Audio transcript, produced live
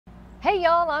Hey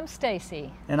y'all, I'm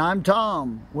Stacy. And I'm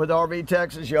Tom with RV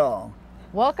Texas, y'all.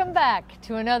 Welcome back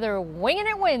to another Wingin'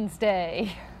 It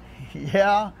Wednesday.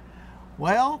 Yeah,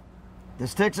 well, the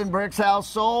Sticks and Bricks house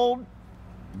sold.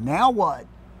 Now what?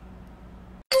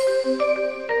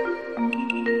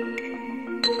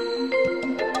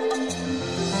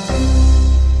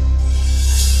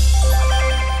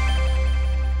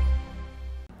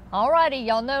 Alrighty,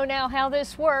 y'all know now how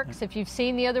this works. If you've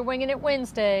seen the other Wingin' It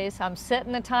Wednesdays, I'm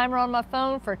setting the timer on my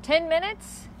phone for 10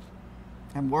 minutes.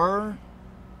 And we're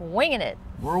winging it.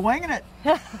 We're winging it.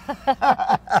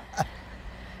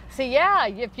 So yeah,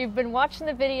 if you've been watching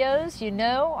the videos, you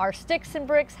know our Sticks and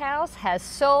Bricks house has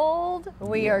sold.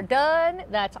 We are done.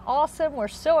 That's awesome. We're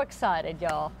so excited,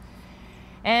 y'all.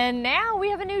 And now we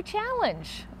have a new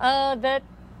challenge that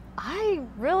I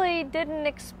really didn't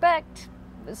expect.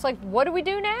 It's like, what do we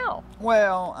do now?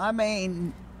 Well, I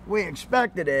mean, we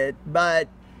expected it, but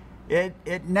it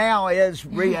now is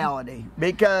reality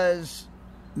because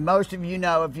most of you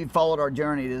know, if you followed our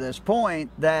journey to this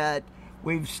point, that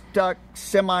we've stuck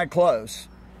semi-close,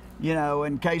 you know,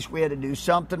 in case we had to do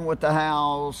something with the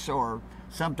house or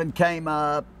something came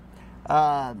up.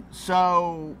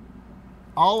 So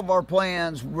all of our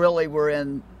plans really were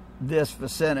in this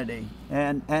vicinity.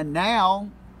 And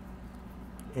now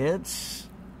it's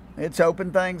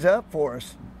opened things up for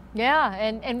us. Yeah,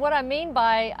 and what I mean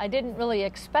by I didn't really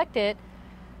expect it,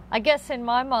 I guess in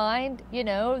my mind, you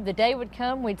know, the day would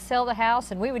come, we'd sell the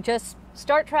house and we would just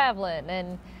start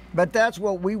traveling. But that's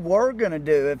what we were going to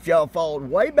do if y'all followed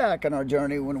way back in our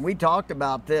journey when we talked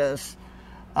about this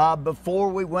before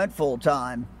we went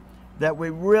full-time, that we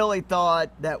really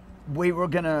thought that we were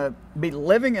going to be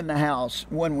living in the house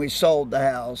when we sold the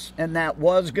house, and that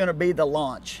was going to be the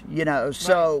launch, you know.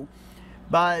 So,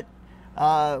 but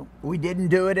we didn't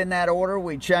do it in that order.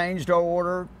 We changed our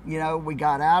order. You know, we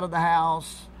got out of the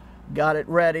house, got it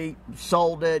ready,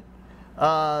 sold it.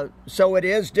 So it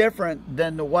is different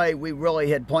than the way we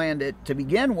really had planned it to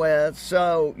begin with.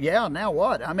 So yeah, now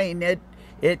what? I mean,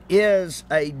 it is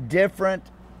a different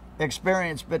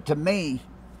experience, but to me,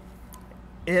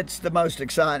 it's the most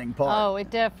exciting part. Oh, it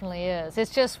definitely is.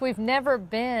 It's just we've never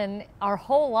been, our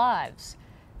whole lives,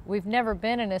 we've never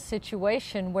been in a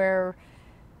situation where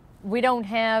we don't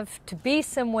have to be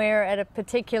somewhere at a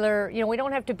particular, you know, we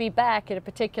don't have to be back at a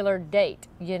particular date,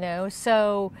 you know.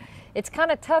 So it's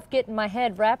kind of tough getting my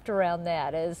head wrapped around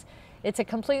that, as it's a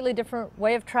completely different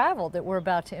way of travel that we're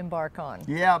about to embark on.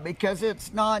 Yeah, because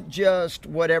it's not just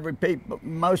what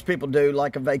most people do,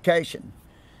 like a vacation.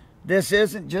 This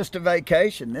isn't just a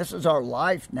vacation. This is our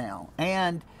life now.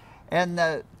 And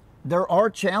there are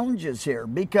challenges here,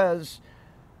 because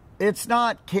it's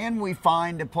not, can we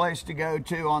find a place to go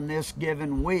to on this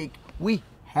given week? We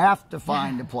have to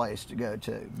find a place to go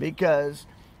to, because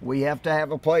we have to have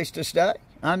a place to stay.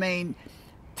 I mean,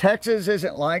 Texas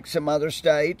isn't like some other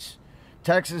states.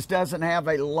 Texas doesn't have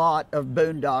a lot of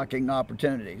boondocking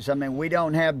opportunities. I mean, we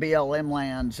don't have BLM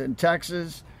lands in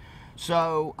Texas.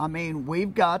 So, I mean,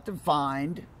 we've got to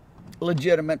find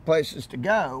legitimate places to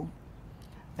go.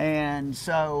 And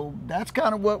so that's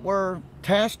kind of what we're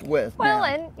tasked with now. Well,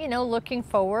 and, you know, looking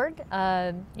forward,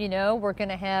 you know, we're going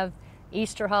to have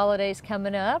Easter holidays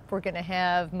coming up. We're going to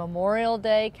have Memorial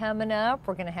Day coming up.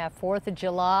 We're going to have 4th of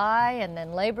July and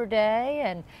then Labor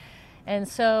Day. And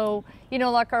so, you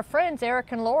know, like our friends Eric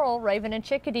and Laurel, Raven and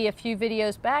Chickadee, a few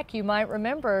videos back, you might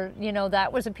remember, you know,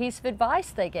 that was a piece of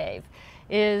advice they gave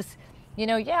is, you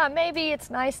know, yeah, maybe it's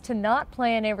nice to not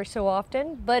plan every so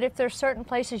often, but if there's certain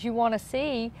places you want to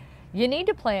see, you need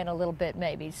to plan a little bit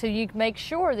maybe, so you make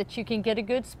sure that you can get a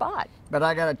good spot. But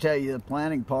I got to tell you, the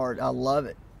planning part, I love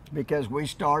it, because we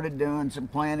started doing some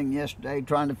planning yesterday,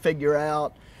 trying to figure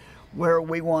out where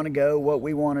we want to go, what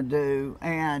we want to do,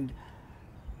 and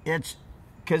it's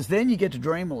because then you get to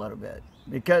dream a little bit,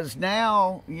 because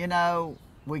now, you know,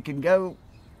 we can go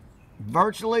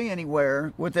virtually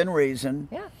anywhere within reason.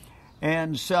 Yeah.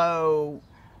 And so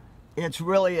it's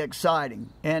really exciting.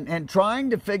 And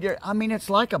trying to figure, I mean, it's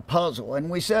like a puzzle. And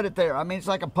we said it there. I mean, it's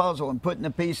like a puzzle and putting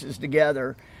the pieces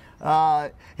together.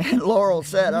 And Laurel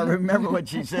said, I remember what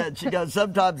she said. She goes,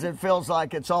 sometimes it feels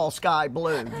like it's all sky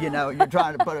blue. You know, you're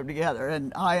trying to put them together.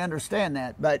 And I understand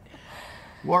that. But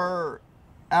we're,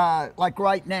 like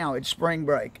right now, it's spring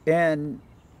break. And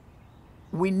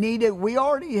we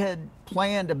already had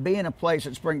planned to be in a place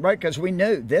at spring break, because we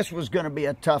knew this was going to be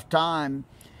a tough time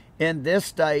in this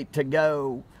state to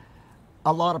go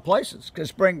a lot of places, because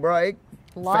spring break,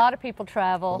 a lot of people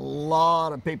travel. A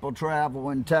lot of people travel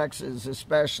in Texas,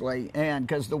 especially, and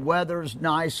because the weather's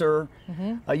nicer.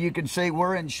 You can see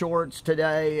we're in shorts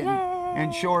today, and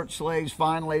and short sleeves.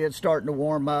 Finally, it's starting to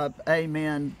warm up.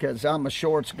 Amen, because I'm a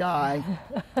shorts guy.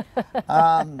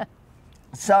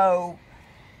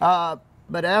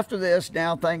 But after this,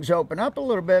 now things open up a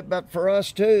little bit. But for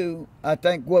us too, I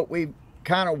think what we've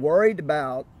kind of worried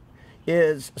about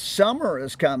is summer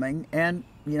is coming, and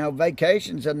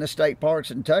vacations in the state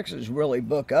parks in Texas really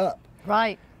book up.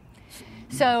 Right.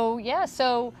 So yeah,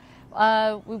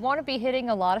 we want to be hitting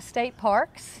a lot of state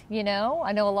parks. I know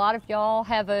a lot of y'all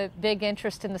have a big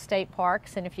interest in the state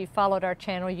parks, and if you followed our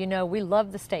channel, we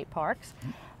love the state parks.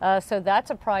 So that's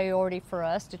a priority for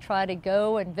us, to try to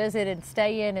go and visit and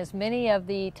stay in as many of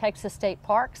the Texas state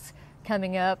parks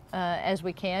coming up as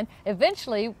we can.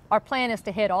 Eventually, our plan is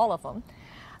to hit all of them.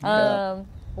 Yeah.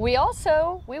 We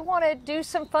want to do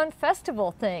some fun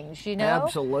festival things,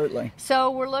 Absolutely.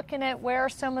 So we're looking at where are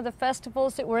some of the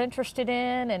festivals that we're interested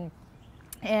in,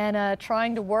 and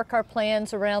trying to work our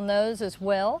plans around those as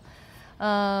well.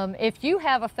 If you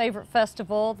have a favorite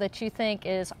festival that you think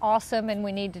is awesome and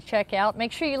we need to check out,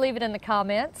 make sure you leave it in the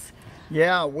comments.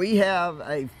 Yeah, we have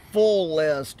a full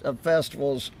list of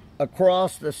festivals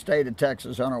across the state of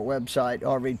Texas on our website,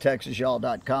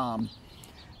 rvtexasyall.com.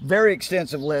 Very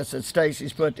extensive list that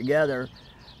Stacy's put together.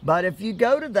 But if you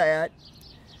go to that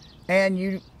and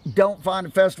you don't find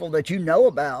a festival that you know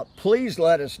about, please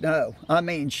let us know. I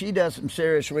mean, she does some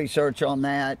serious research on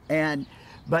that,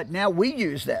 but now we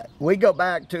use that. We go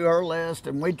back to her list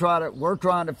and we're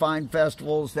trying to find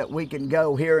festivals that we can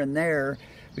go here and there,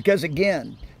 because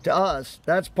again, to us,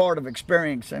 that's part of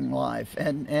experiencing life,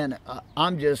 and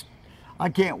I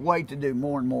can't wait to do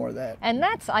more and more of that. And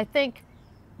that's, I think,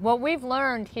 what we've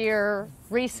learned here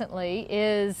recently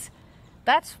is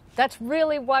that's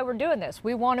really why we're doing this.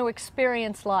 We want to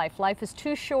experience life. Life is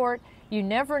too short. You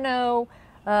never know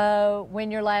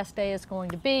when your last day is going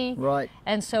to be. Right.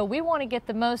 And so we want to get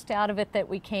the most out of it that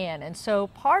we can. And so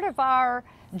part of our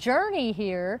journey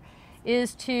here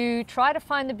is to try to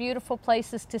find the beautiful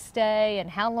places to stay, and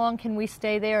how long can we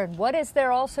stay there, and what is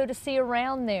there also to see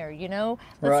around there. Let's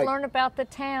right. learn about the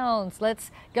towns. Let's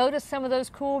go to some of those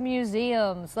cool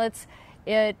museums. Let's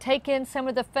take in some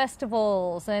of the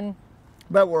festivals.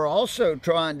 But we're also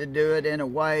trying to do it in a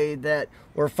way that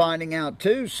we're finding out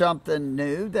too something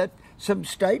new, that some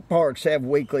state parks have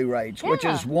weekly rates, which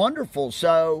is wonderful.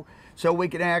 So we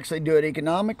can actually do it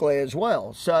economically as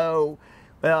well. So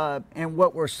and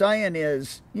what we're saying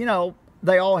is,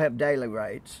 they all have daily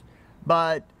rates,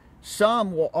 but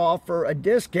some will offer a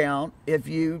discount if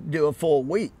you do a full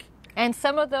week. And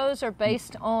some of those are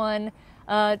based on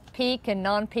peak and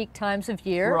non-peak times of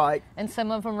year. Right. And some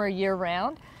of them are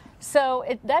year-round. So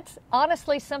that's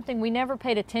honestly something we never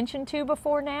paid attention to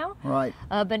before now. Right.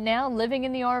 But now, living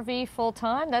in the RV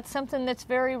full-time, that's something that's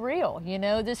very real.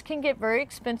 This can get very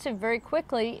expensive very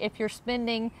quickly if you're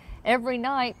spending every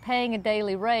night paying a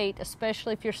daily rate,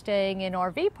 especially if you're staying in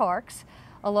RV parks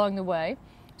along the way.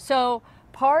 So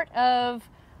part of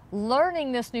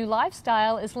learning this new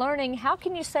lifestyle is learning how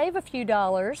can you save a few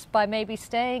dollars by maybe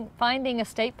finding a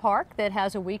state park that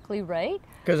has a weekly rate.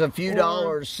 Because a few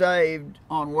dollars saved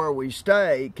on where we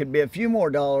stay could be a few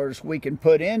more dollars we can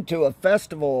put into a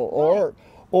festival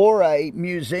or a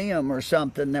museum or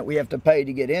something that we have to pay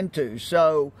to get into.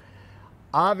 So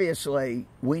obviously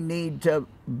we need to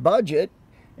budget,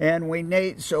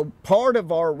 and so part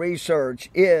of our research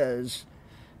is,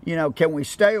 can we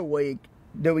stay a week?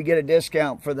 Do we get a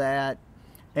discount for that?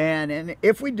 And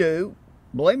if we do,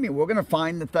 believe me, we're going to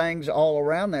find the things all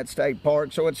around that state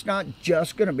park. So it's not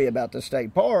just going to be about the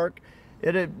state park.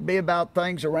 It'll be about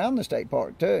things around the state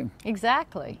park too.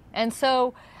 Exactly. And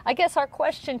so I guess our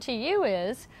question to you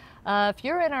is, if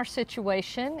you're in our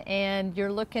situation and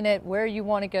you're looking at where you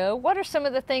want to go, what are some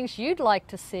of the things you'd like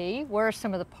to see? Where are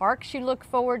some of the parks you look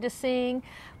forward to seeing?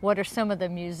 What are some of the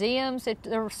museums that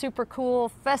are super cool,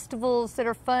 festivals that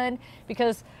are fun?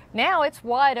 Because now it's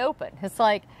wide open. It's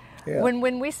like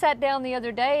when we sat down the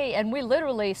other day and we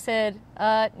literally said,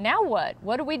 now what?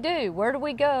 What do we do? Where do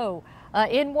we go?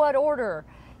 In what order?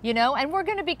 And we're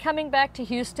going to be coming back to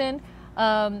Houston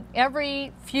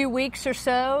every few weeks or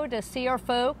so to see our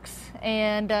folks,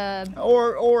 and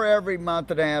or every month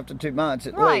and a half to 2 months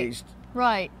at least.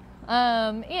 Right.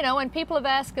 And people have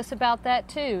asked us about that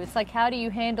too. It's like, how do you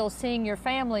handle seeing your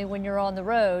family when you're on the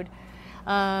road?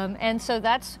 And so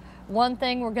that's one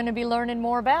thing we're going to be learning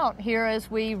more about here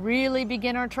as we really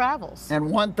begin our travels.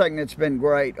 And one thing that's been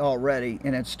great already,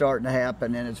 and it's starting to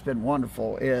happen, and it's been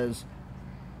wonderful, is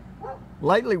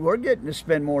lately we're getting to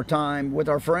spend more time with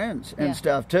our friends and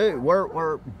stuff too.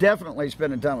 We're definitely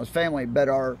spending time with family, but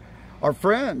our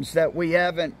friends that we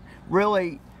haven't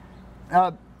really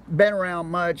been around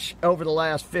much over the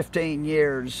last 15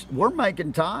 years, we're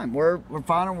making time. We're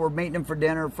finding we're meeting them for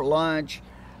dinner, for lunch.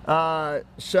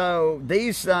 So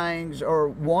these things are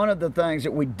one of the things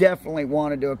that we definitely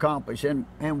wanted to accomplish, and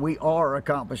we are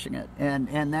accomplishing it,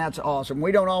 and that's awesome.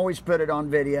 We don't always put it on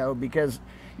video because,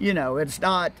 you know, it's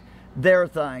not their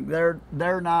thing.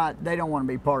 They don't want to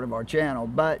be part of our channel,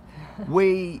 but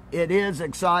it is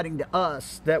exciting to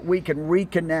us that we can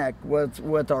reconnect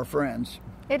with our friends.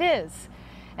 It is.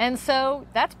 And so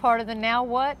that's part of the now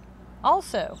what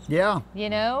also. Yeah. You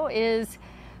know, is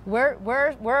where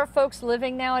are folks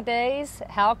living nowadays?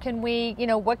 How can we, you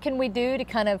know, what can we do to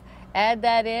kind of add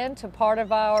that in to part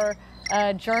of our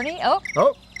journey? Oh,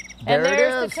 there and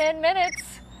there's it is. The 10 minutes.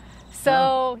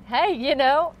 So, hey, you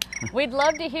know, we'd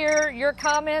love to hear your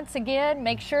comments again.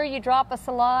 Make sure you drop us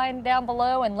a line down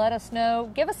below and let us know.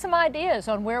 Give us some ideas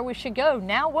on where we should go.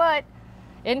 Now what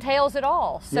entails it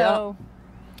all. So,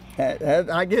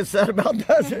 I guess that about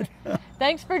does it.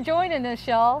 Thanks for joining us,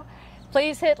 y'all.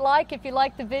 Please hit like if you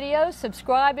like the video.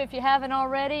 Subscribe if you haven't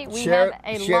already. We have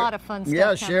a lot of fun stuff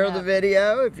coming share the up.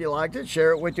 video if you liked it.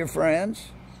 Share it with your friends.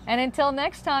 And until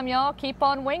next time, y'all, keep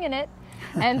on winging it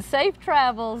and safe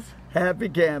travels. Happy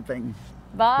camping.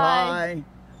 Bye. Bye.